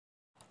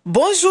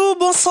Bonjour,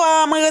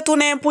 bonsoir, je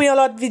retourne pour une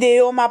autre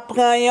vidéo. Je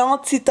prends un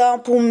petit temps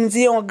pour me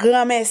dire un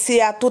grand merci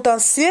à tout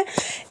ancien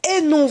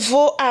et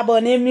nouveau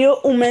abonnés mieux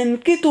ou même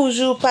qui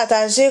toujours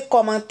partager,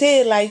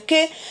 commenter,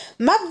 liker.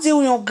 Je dis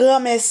un grand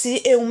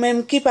merci et ou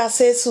même qui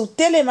passe sur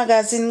Tele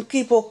magazine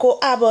qui peut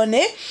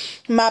abonner.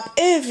 M'a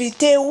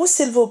invité ou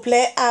s'il vous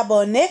plaît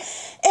abonner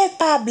et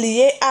pas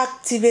oublier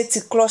activer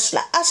la cloche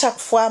là. À chaque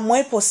fois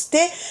moi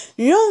poster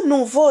un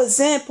nouveau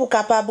zin pour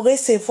capable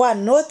recevoir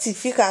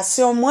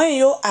notification moi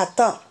yo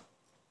attend.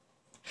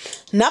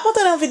 N'importe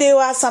quelle vidéo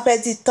à sans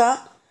perdre du temps,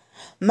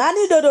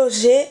 Mannie dodo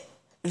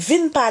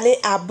vient parler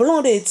à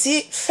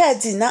Blondedy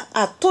Ferdinand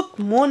à tout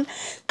le monde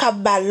qui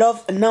a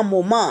love dans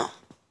moment.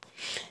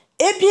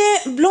 Eh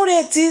bien,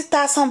 Blondedy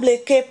t'a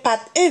semblé que pas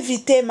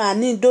invité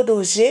Mannie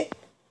dodo. Eh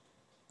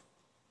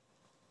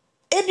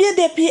bien,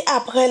 depuis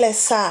après les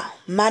ça,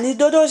 Mannie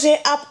dodo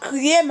a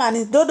crié,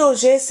 Mannie dodo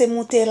c'est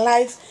monté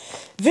live,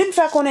 vient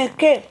faire connaître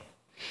que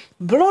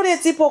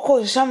Blondedy pour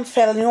que j'aime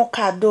faire un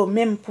cadeau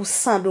même pour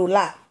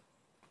 $100.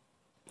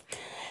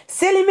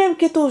 C'est lui-même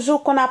qui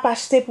toujours qu'on a pas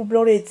acheté pour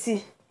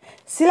Blondedy.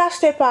 S'il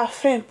achète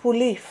parfum pour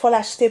lui, faut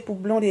l'acheter pour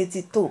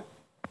Blondedy tout.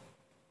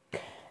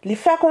 Li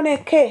fait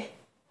connaître que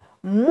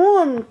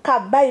moun ka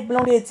bay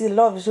Blondedy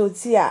love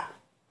jodi a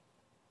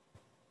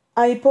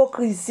en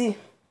hypocrisie.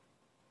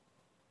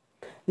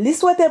 Li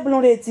souhaite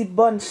Blondedy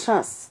bonne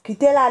chance, qui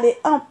te l'aller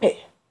en paix.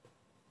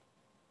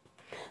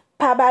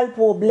 Pas bal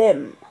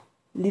problème.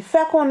 Li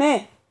fait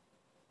connaître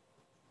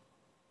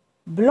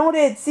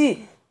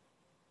Blondedy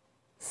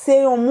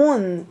c'est un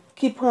moun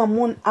qui prend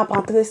moun à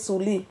entrer sous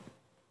lui.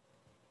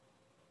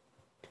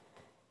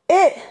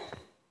 Et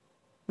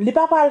li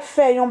pa pral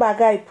faire yon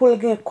bagay pour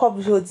gen kop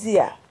jodi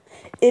a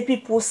et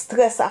puis pour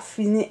stress a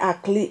fini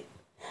ak li.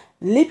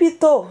 Li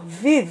pito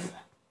vive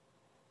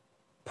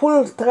pour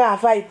le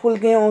travail pour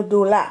gen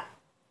 $1,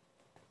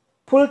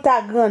 pour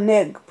ta grand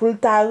nèg, pour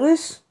ta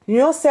riche,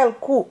 yon seul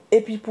coup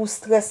et puis pour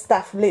stress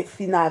ta vle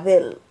fin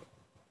avec.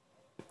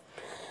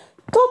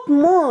 Tout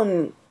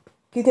monde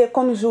qui te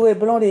kon jouer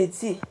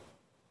Blondedy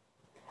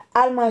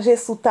al manger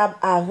sous table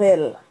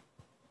avec.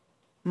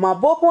 Ma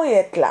beau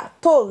poyet là,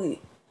 Tori.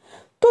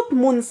 Tout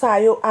moun sa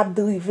yo ap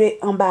drive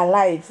en bas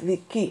live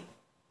Vicky.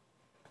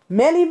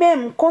 Mais li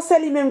même,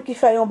 conseil li même qui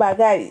fait yon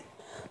bagay,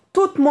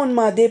 tout moun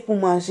mande pour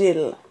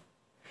manger.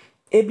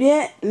 Eh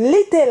bien,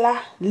 li te là,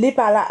 li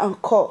pa là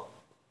encore.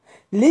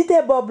 Li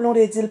te bo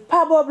Blondedy,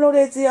 pas bo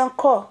Blondedy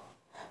encore.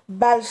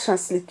 Bal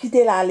chance li,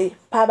 kite la li,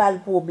 pas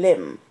bal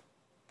problème.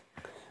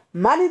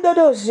 Mannie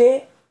dodo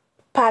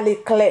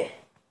parle clair.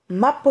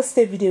 M'a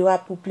posté vidéo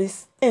pour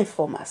plus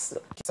d'informations.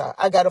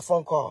 I got a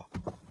phone call.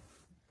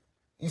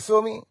 You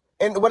feel me?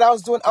 And what I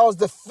was doing, I was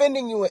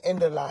defending you in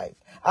the live.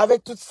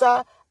 Avec tout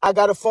ça, I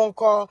got a phone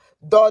call,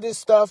 all this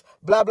stuff,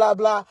 blah, blah,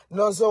 blah.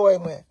 No, Zoe,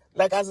 man.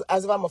 Like as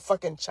if I'm a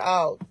fucking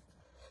child.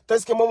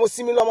 Parce que moi,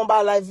 si mon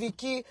ba live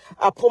Vicky,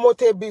 I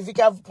promoted,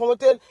 Vicky, I've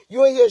promoted,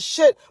 you ain't hear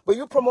shit, but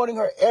you promoting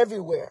her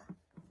everywhere.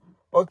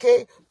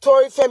 Okay?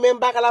 Tori fait même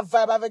back à la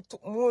vibe avec tout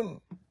le monde.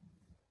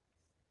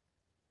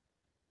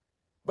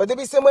 But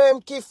depuis c'est moi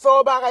qui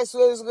fait bagay sur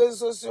les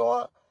réseaux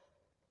sociaux,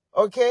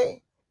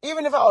 okay?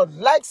 Even if I would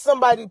like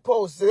somebody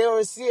post, they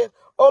will see it.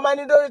 Oh, man,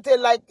 you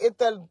don't like it,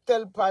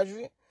 tel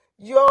page.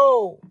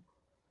 Yo,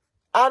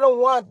 I don't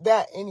want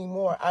that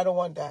anymore. I don't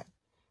want that.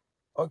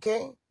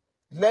 Okay?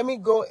 Let me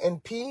go in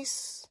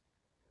peace,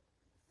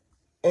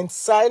 in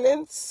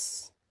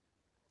silence.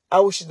 I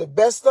wish you the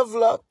best of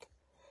luck.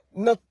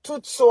 Not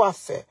tout so à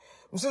fait.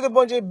 Monsieur de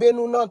bon Dieu, ben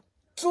nous, not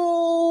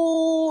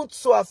tout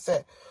so à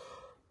fait.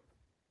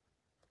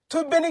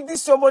 Toute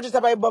bénédiction, bon Dieu,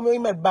 t'as pas bon, mais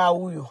il met ba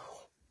ou yo.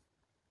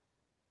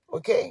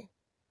 Okay?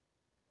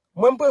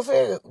 Moi, je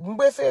préfère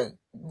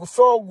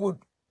faire good.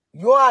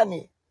 Yo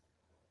année.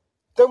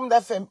 Tout le monde a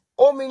fait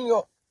 1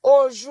 million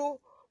au jour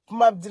pour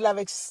m'abdil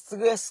avec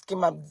stress qui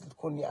m'abdil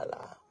qu'on y a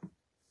là.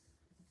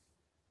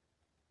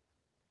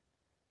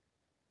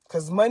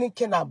 Because money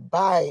cannot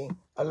buy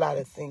a lot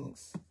of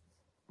things.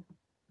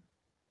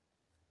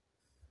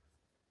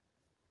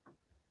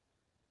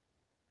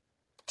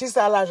 Qui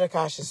ça l'argent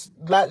cache?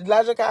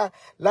 L'argent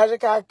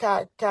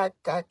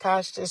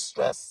cache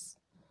stress.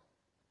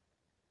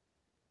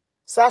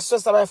 Ça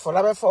stress ça va faire.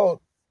 La va faire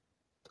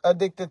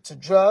addicted to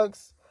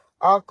drugs,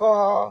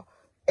 alcohol,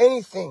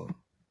 anything.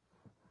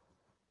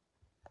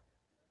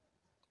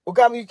 You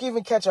can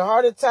even catch a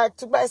heart attack.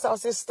 Tout bas ça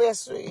c'est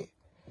stress.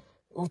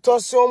 Ou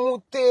tension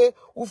montée,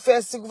 ou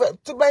faire si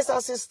tout bas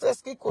ça c'est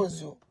stress qui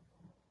cause you.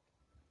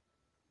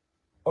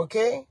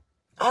 Okay?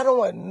 I don't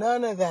want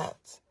none of that.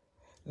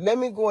 Let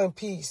me go in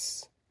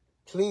peace.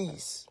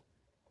 Please.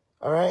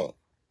 All right?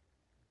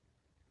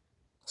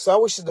 So I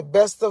wish you the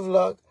best of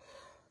luck.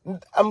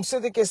 I'm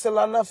sure que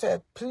cela n'a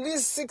fait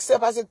plus succès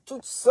parce que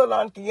tout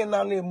cela qui est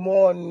dans les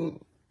mondes.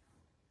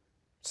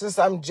 Since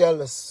I'm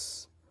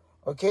jealous.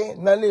 Okay?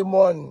 Dans les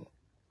mondes.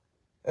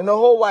 In the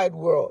whole wide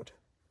world.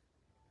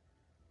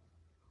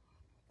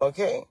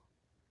 Okay?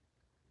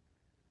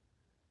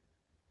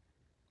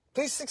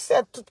 Plus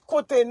succès tout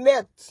côté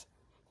net.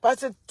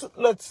 Parce que tout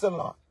l'autre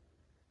cela.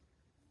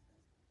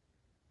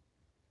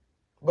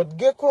 But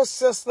get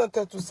consistent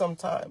to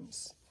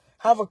sometimes.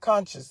 Have a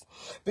conscience.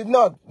 But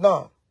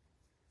no.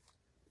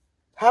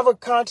 Have a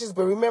conscious,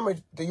 but remember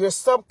your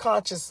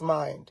subconscious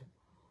mind.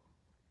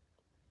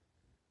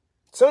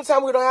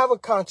 Sometimes we don't have a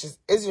conscious.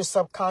 It's your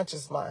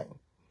subconscious mind.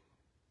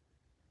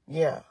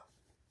 Yeah.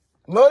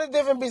 Know the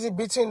difference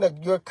between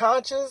your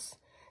conscious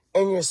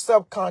and your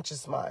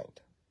subconscious mind.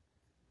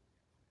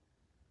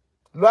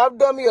 Love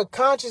them, your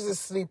conscious is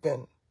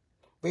sleeping,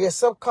 but your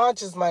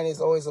subconscious mind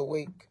is always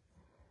awake.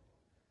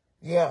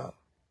 Yeah.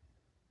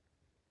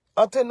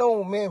 Until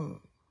no même.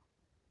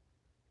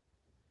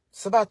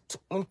 C'est about tout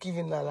qui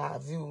vient dans la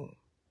vie.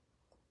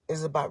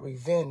 It's about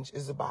revenge.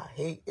 It's about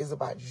hate. It's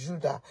about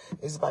Judah.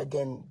 It's about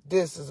getting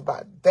this. It's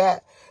about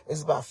that.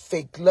 It's about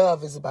fake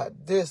love. It's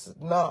about this.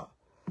 No.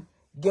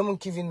 Get mon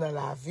qui vient dans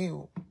la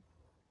vie.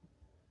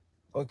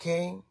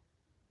 Okay?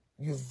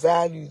 You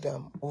value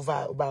them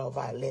over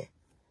valet.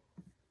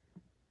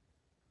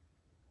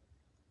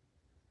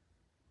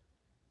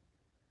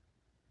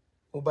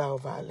 Over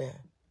valet.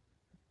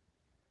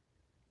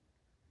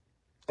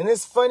 And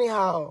it's funny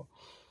how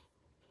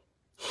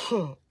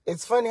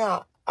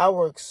I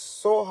work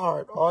so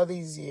hard all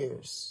these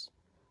years.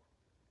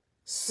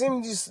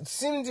 Sim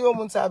di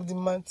moun sa ap di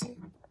manti.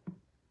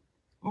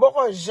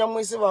 Mboko jam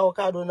receive au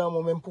kado nan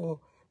moun même pour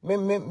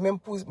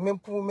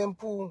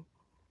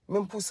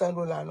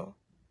 $100 non.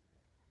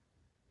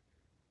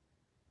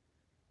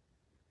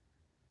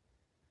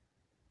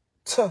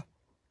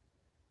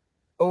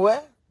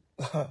 Ouais?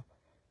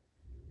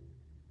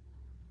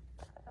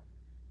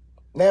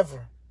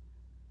 Never.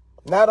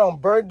 Not on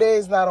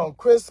birthdays, not on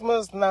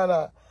Christmas, not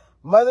on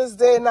Mother's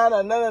Day, not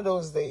on none of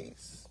those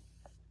days.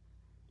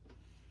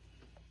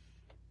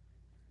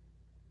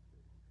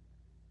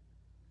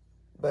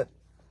 But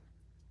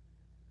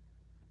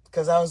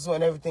because I was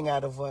doing everything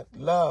out of what?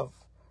 Love.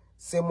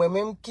 C'est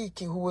moi-même qui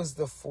who was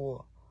the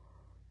fool.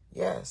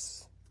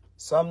 Yes.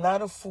 So I'm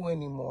not a fool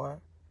anymore.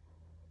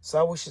 So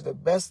I wish you the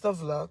best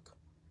of luck.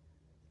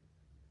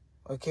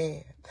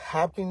 Okay?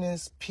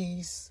 Happiness,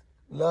 peace,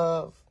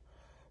 love.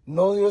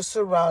 Know your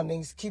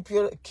surroundings. Keep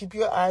your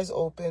eyes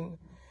open.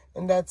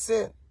 And that's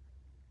it.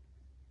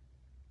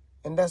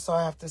 And that's all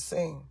I have to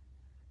say.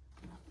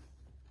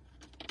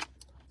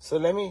 So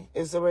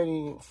it's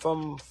already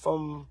from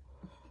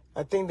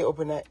I think they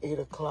open at 8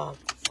 o'clock.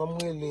 From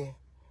really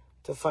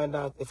to find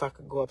out if I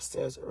could go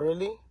upstairs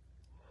early.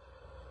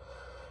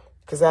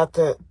 Because I have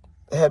to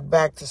head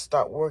back to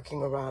start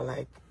working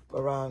around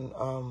 10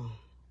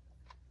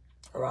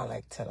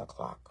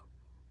 o'clock.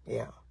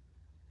 Yeah.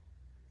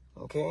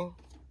 Okay?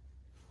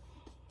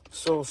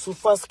 So,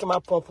 souffrance que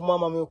ma pompe pour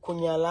maman me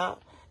kounya là,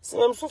 c'est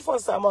même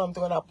souffrance ça maman te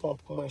na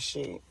pompe pour moi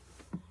chérie.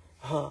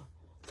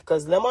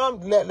 Because les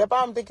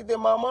parents te quitter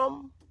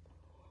maman,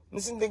 me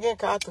sin te gen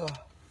 4 ans.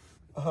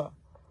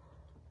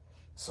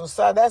 So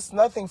that's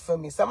nothing for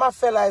me. Ça m'a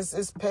fait là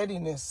is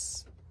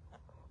pettiness.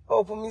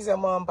 Oh, pour moi c'est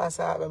maman passe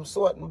avec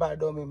soit m'pa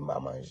dormir m'pa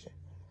manger.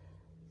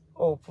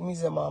 Oh, pour moi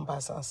c'est maman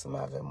passe ensemble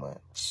avec moi.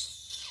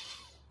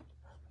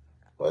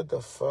 What the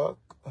fuck?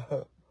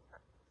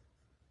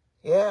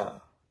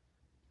 Yeah.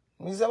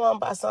 Mise maman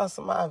passe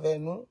ensemble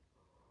avec nous.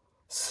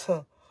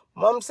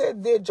 Maman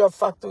c'est des job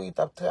factory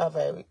tap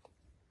travail.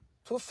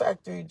 Tout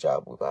factory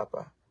job oui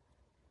papa.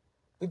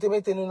 Puis te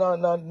mette nous dans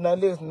not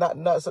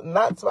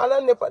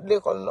pas n'importe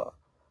l'école non.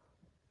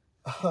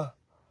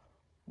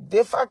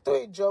 Des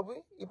factory job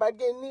oui, il pas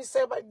gagner ni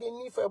ça pas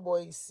gagner ni frère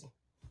boy ici.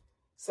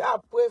 C'est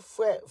après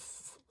frère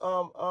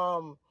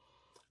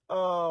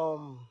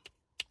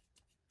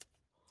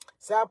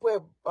c'est après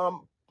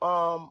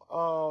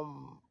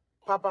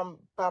papa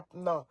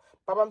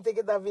me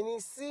te dans venir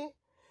ici,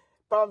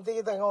 papa me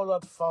te dans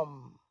l'autre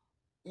femme.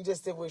 Il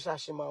juste voulu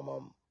chercher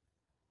maman.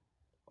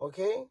 OK?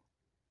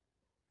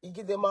 Il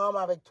quitte maman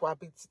avec 3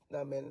 petites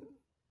nan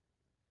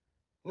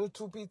nous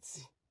tout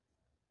petits.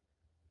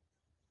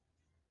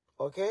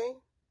 OK?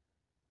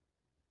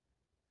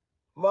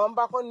 Maman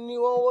pas kon ni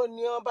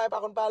on pas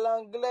kon parler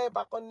anglais,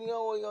 pas kon ni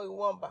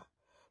on pas.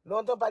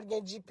 Longtemps pas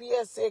de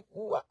GPS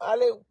ou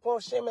aller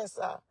prendre chemin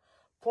ça,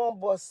 prendre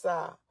boss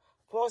ça,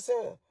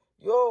 prendre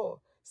yo,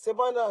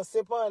 cependant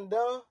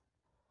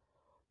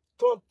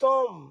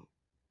tonton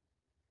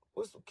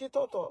qui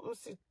tonton,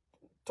 c'est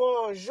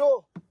ton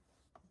Jo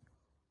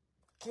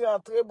qui est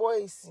très beau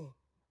ici.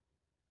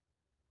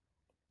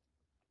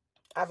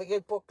 Avec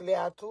l'époque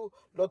là tout,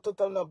 l'autre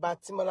temps dans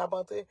bâtiment la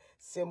rentré,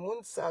 c'est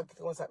moun ça qui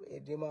commence à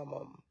aider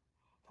maman.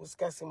 Pour ce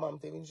cas si maman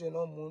te vinn jeune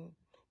moun,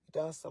 il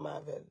est ensemble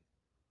avec elle.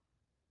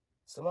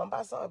 So maman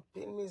passe en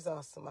pile mise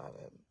ensemble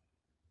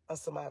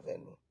avec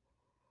nous.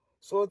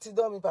 So ti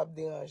dormi pas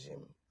déranger.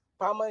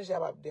 Pas manger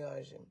pas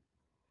déranger.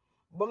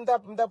 Bon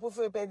m'ta pour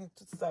faire perdre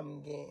tout ça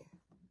m'gain.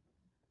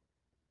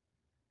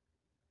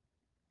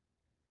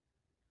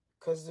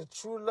 Cause the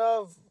true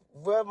love,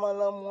 vraiment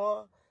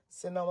l'amour,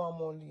 c'est dans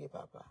maman lié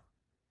papa.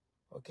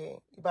 OK?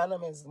 Il pas dans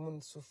mes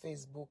moun sur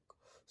Facebook,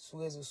 sur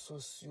réseaux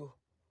sociaux.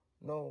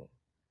 Non.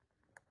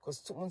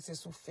 Cause tout le monde c'est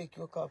sous fake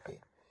yo campé.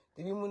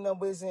 Depuis moun nan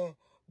besoin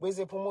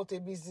Bweze pour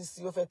monter business,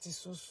 yo fait ti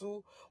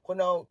sous-sous, qu'on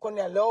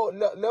a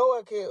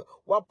là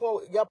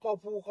que y'a pon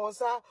pour comme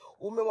ça,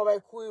 ou même on va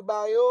courir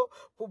bayo,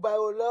 pour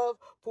bayo love,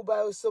 pour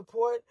bayo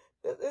support.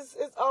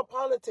 It's all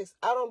politics.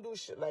 I don't do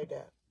shit like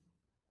that.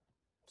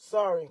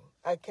 Sorry,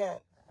 I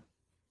can't.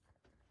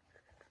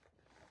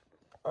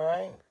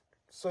 Alright?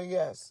 So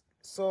yes.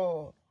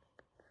 So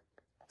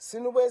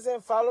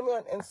follow me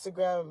on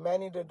Instagram,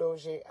 Mannie the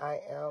Doje I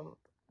am.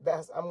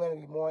 I'm gonna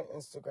be more on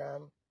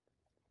Instagram.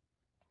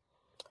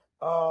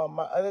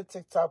 My other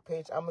TikTok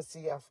page, I'm gonna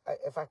see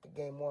if I could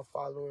gain more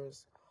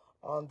followers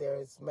on there.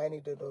 It's Mannie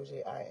the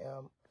Doje I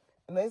am.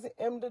 And is it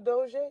M the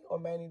Doje or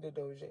Mannie the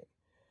Doje?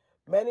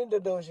 Mannie the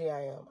Doje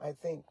I am, I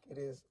think it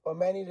is. Or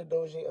Mannie the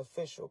Doje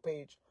official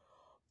page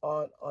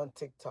on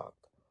TikTok.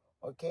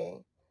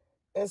 Okay?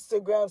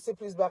 Instagram, c'est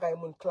plus bagay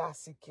moun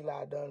classique ki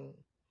la done.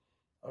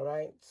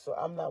 Alright? So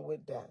I'm not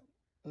with that.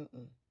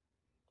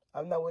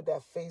 I'm not with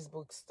that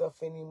Facebook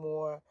stuff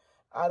anymore.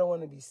 I don't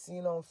want to be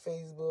seen on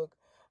Facebook.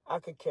 I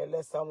could care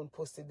less someone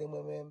posted them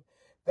with him.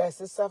 That's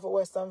the stuff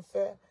where some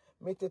fair.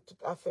 Mettez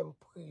tout affaire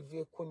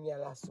privé kounya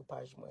la sou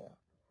page moya.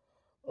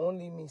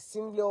 Only me.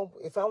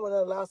 If I want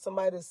to allow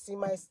somebody to see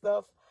my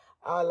stuff,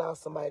 I'll allow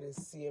somebody to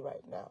see it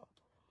right now.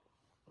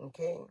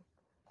 Okay?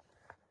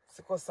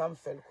 C'est quoi ça me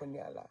fait le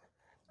kounya la.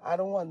 I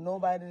don't want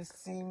nobody to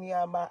see me.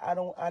 I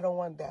don't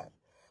want that.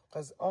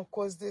 Because on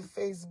cause de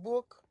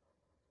Facebook,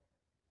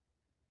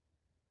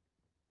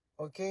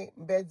 okay,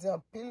 m'be di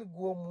an pile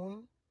gros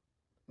moun,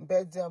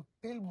 m'be di an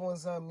pile bon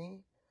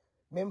zami,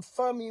 même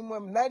famille,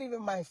 not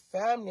even my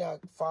family are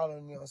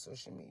following me on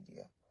social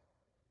media.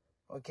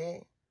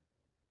 Okay?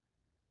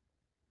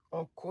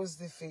 On cause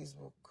de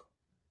Facebook.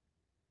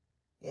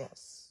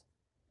 Yes.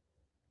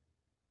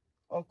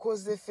 On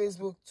cause de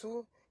Facebook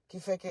too, qui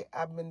fait que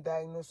I've been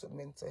diagnosed with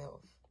mental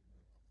health.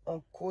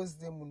 On cause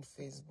de moun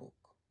Facebook.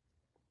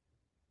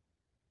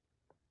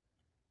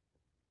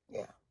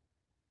 Yeah.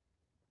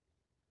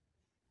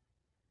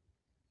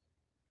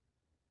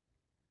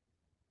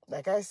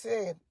 Like I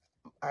said,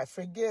 I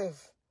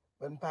forgive,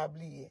 but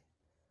m'pabliye.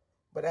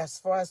 But as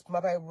far as my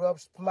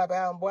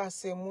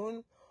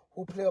moun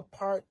who play a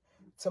part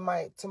to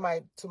my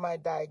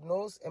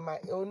diagnosis and my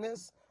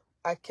illness,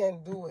 I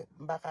can't do it.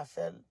 Mbaka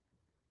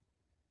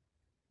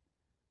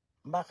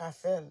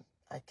fel.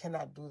 I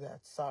cannot do that.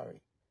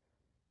 Sorry.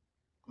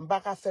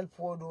 Mbaka fel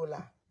pou do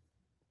la.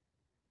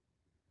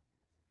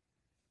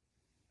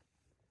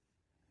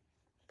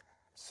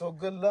 So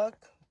good luck.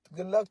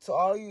 Good luck to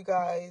all you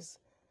guys.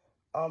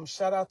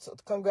 Shout out to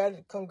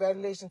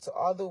congratulations to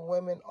all the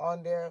women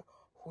on there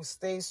who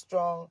stay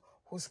strong,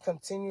 who's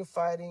continue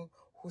fighting,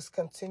 who's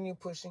continue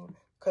pushing,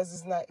 because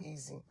it's not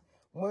easy.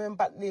 Women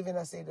but living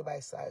a say by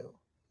sayo.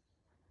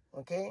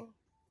 Okay?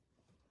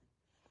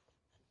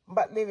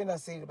 But living a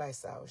say by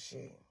sayo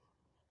she.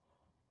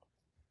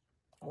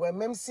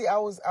 When MC I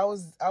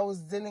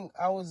was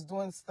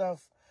doing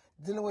stuff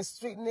dealing with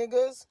street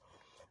niggas,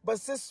 but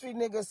ces street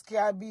niggas qui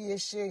habillent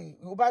she.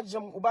 Ou ba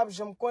jam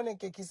konen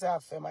ke ki sa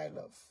fait my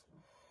love.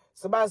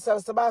 Se ba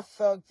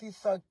thug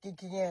ki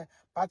gen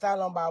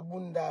pantalon ba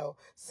bunda yo.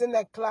 Se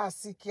ne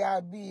classique ki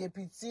habillé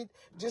petit,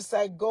 just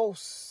like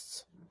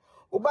ghost.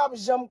 Ou ba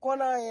jam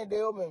konan yen de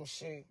yo même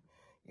she.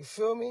 You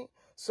feel me?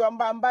 So I'm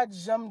ba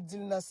jam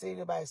dil na say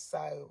de by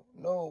sayo.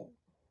 No.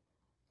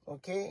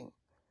 Okay?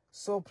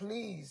 So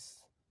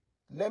please,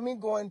 let me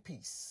go in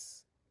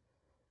peace.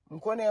 I'm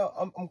gonna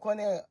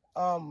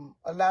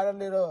a lot of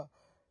little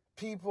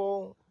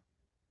people,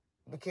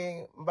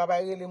 okay, Baba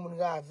really mun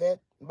ga vet,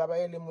 Baba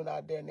really mun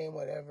out their name,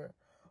 whatever.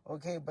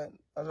 Okay, but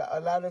a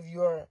lot of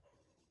your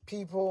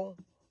people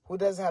who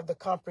doesn't have the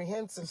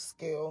comprehensive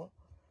skill,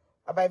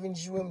 Aba even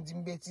jouem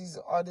dimbetis,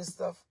 all this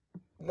stuff,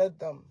 let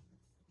them.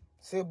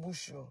 C'est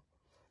bouchou.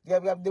 Y a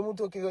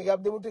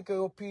demontré que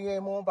yo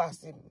pire mon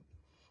passé.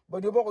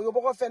 But you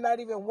poko fait not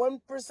even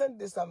 1%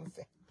 de ça me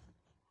fait.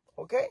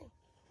 Okay?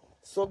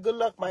 So good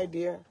luck, my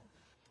dear.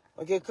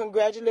 Okay,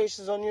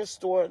 congratulations on your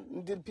store.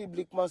 Did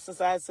public month since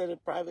I said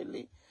it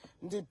privately.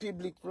 Did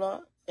public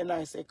plan, and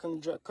I say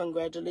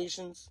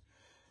congratulations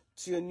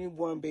to your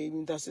newborn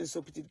baby. That's it,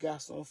 so petit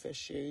garçon fait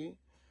chéri.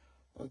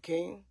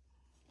 Okay?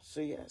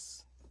 So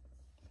yes.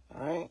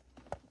 Alright?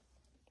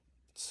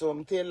 So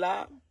m'te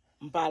la,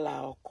 m'pa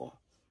la encore.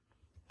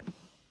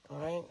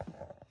 Alright?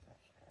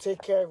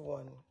 Take care,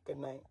 everyone. Good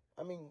night.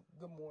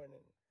 Good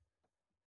morning.